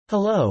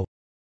Hello.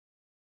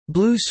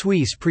 Blue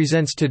Suisse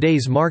presents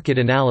today's market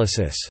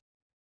analysis.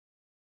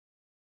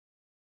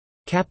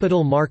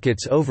 Capital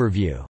Markets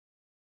Overview.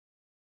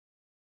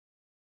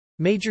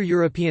 Major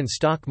European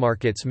stock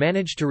markets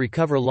managed to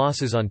recover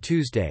losses on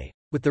Tuesday,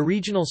 with the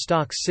regional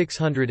Stoxx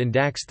 600 and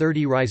DAX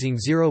 30 rising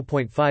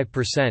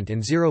 0.5%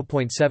 and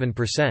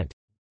 0.7%,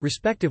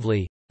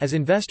 respectively, as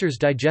investors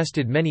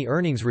digested many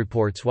earnings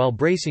reports while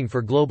bracing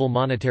for global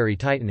monetary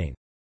tightening.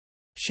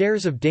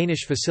 Shares of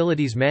Danish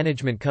Facilities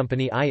Management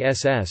Company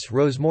ISS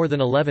rose more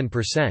than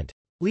 11%,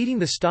 leading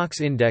the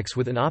Stoxx index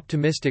with an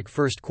optimistic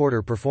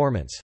first-quarter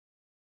performance.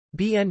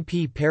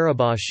 BNP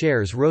Paribas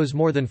shares rose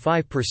more than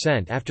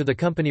 5% after the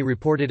company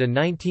reported a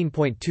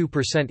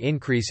 19.2%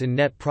 increase in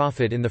net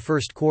profit in the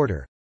first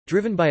quarter,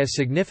 driven by a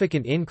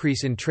significant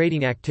increase in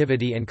trading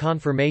activity and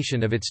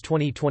confirmation of its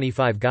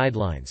 2025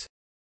 guidelines.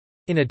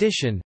 In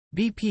addition,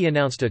 BP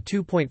announced a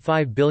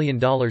 $2.5 billion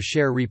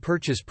share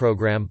repurchase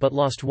program but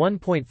lost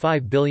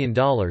 $1.5 billion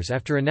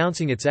after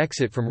announcing its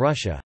exit from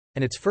Russia,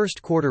 and its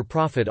first-quarter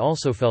profit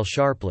also fell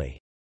sharply.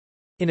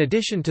 In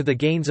addition to the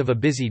gains of a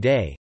busy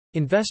day,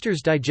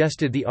 investors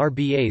digested the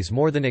RBA's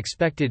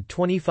more-than-expected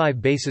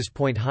 25 basis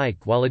point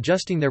hike while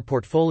adjusting their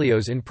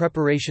portfolios in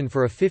preparation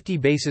for a 50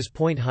 basis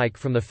point hike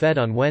from the Fed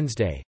on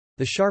Wednesday,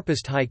 the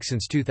sharpest hike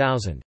since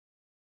 2000.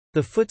 The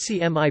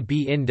FTSE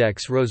MIB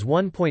index rose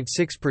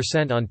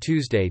 1.6% on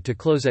Tuesday to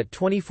close at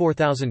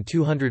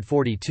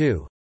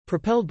 24,242,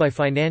 propelled by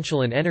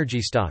financial and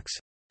energy stocks,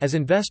 as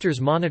investors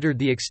monitored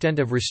the extent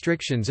of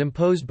restrictions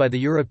imposed by the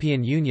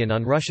European Union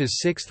on Russia's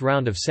sixth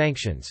round of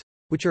sanctions,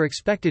 which are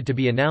expected to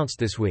be announced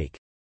this week.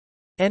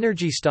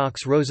 Energy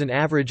stocks rose an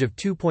average of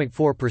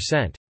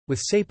 2.4%,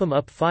 with Saipem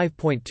up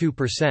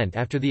 5.2%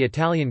 after the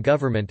Italian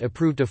government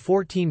approved a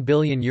 €14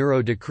 billion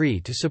decree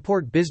to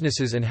support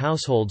businesses and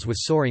households with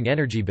soaring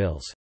energy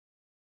bills.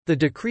 The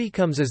decree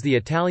comes as the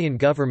Italian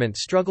government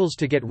struggles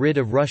to get rid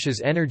of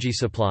Russia's energy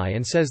supply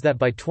and says that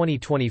by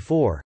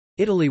 2024,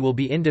 Italy will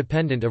be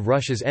independent of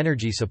Russia's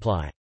energy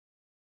supply.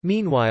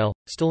 Meanwhile,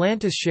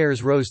 Stellantis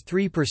shares rose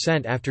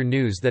 3% after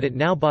news that it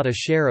now bought a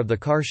share of the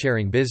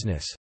car-sharing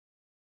business.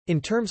 In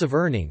terms of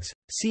earnings,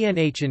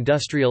 CNH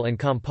Industrial and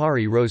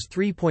Campari rose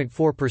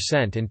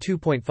 3.4% and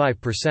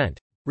 2.5%,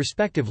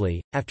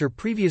 respectively, after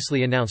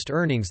previously announced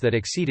earnings that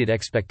exceeded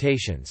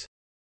expectations.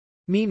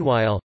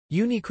 Meanwhile,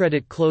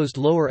 UniCredit closed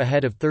lower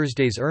ahead of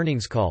Thursday's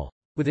earnings call,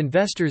 with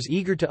investors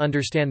eager to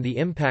understand the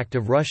impact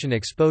of Russian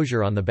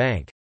exposure on the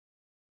bank.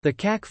 The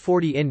CAC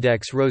 40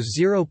 index rose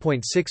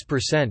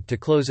 0.6% to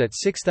close at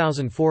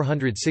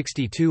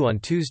 6,462 on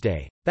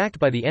Tuesday, backed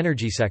by the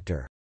energy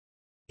sector.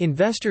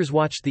 Investors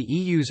watched the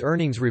EU's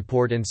earnings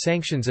report and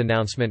sanctions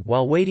announcement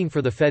while waiting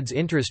for the Fed's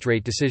interest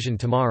rate decision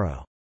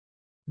tomorrow.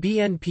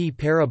 BNP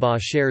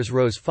Paribas shares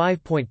rose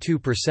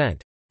 5.2%,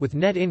 with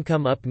net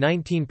income up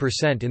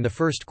 19% in the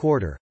first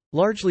quarter,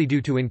 largely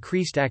due to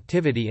increased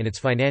activity in its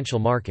financial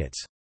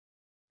markets.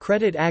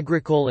 Crédit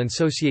Agricole and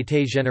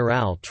Société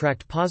Générale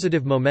tracked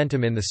positive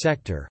momentum in the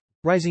sector,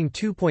 rising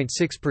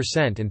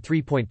 2.6% and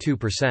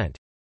 3.2%.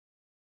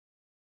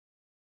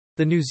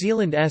 The New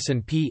Zealand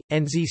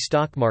S&P/NZ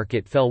stock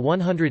market fell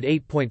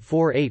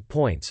 108.48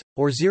 points,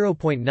 or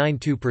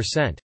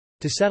 0.92%,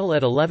 to settle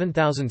at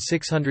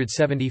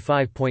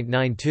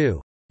 11,675.92,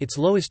 its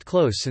lowest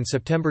close since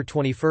September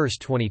 21,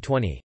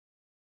 2020.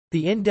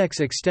 The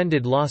index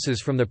extended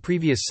losses from the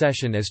previous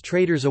session as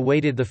traders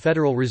awaited the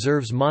Federal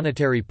Reserve's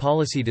monetary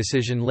policy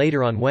decision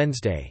later on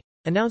Wednesday,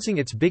 announcing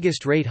its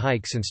biggest rate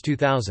hike since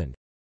 2000.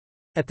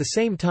 At the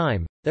same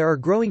time, there are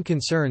growing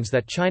concerns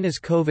that China's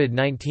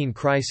COVID-19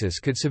 crisis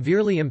could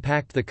severely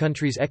impact the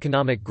country's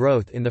economic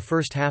growth in the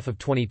first half of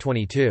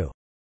 2022.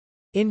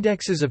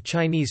 Indexes of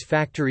Chinese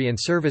factory and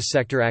service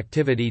sector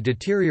activity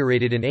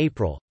deteriorated in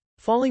April,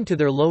 falling to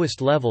their lowest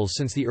levels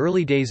since the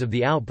early days of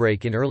the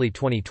outbreak in early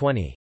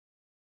 2020.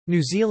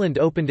 New Zealand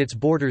opened its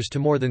borders to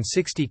more than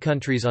 60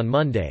 countries on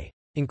Monday,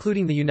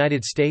 including the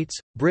United States,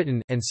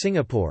 Britain, and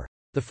Singapore,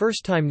 the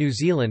first time New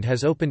Zealand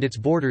has opened its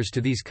borders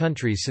to these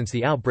countries since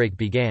the outbreak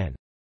began.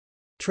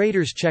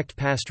 Traders checked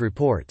past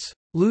reports.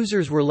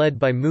 Losers were led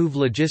by Move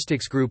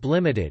Logistics Group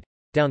Limited,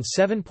 down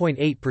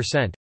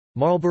 7.8%,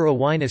 Marlborough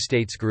Wine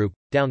Estates Group,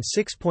 down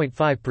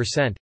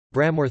 6.5%,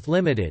 Bramworth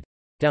Limited,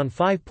 down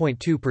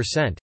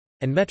 5.2%,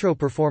 and Metro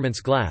Performance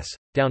Glass,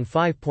 down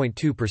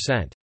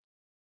 5.2%.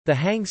 The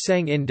Hang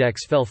Seng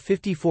Index fell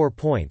 54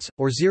 points,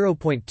 or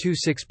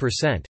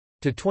 0.26%,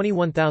 to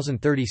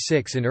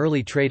 21,036 in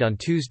early trade on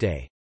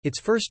Tuesday,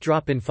 its first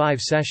drop in 5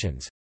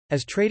 sessions,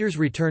 as traders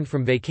returned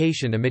from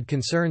vacation amid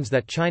concerns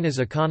that China's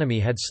economy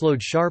had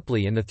slowed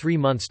sharply in the 3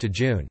 months to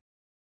June.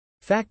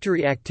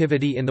 Factory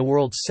activity in the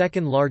world's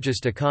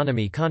second-largest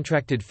economy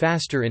contracted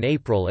faster in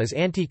April as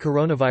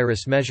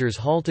anti-coronavirus measures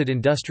halted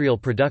industrial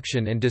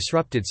production and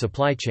disrupted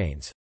supply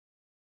chains.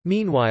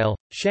 Meanwhile,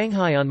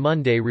 Shanghai on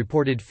Monday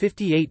reported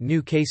 58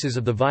 new cases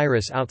of the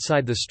virus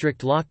outside the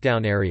strict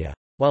lockdown area,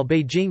 while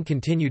Beijing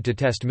continued to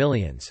test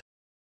millions.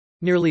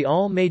 Nearly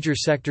all major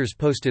sectors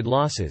posted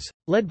losses,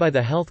 led by the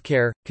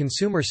healthcare,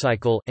 consumer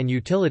cycle, and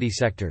utility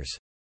sectors.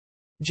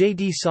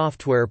 JD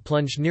Software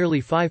plunged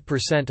nearly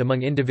 5%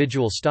 among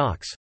individual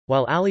stocks,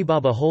 while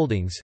Alibaba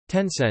Holdings,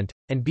 Tencent,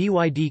 and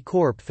BYD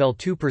Corp fell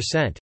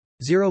 2%,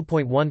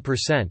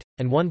 0.1%,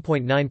 and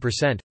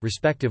 1.9%,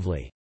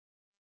 respectively.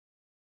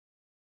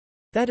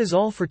 That is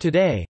all for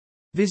today.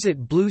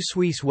 Visit Blue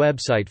Suisse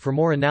website for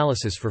more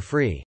analysis for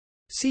free.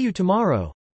 See you tomorrow.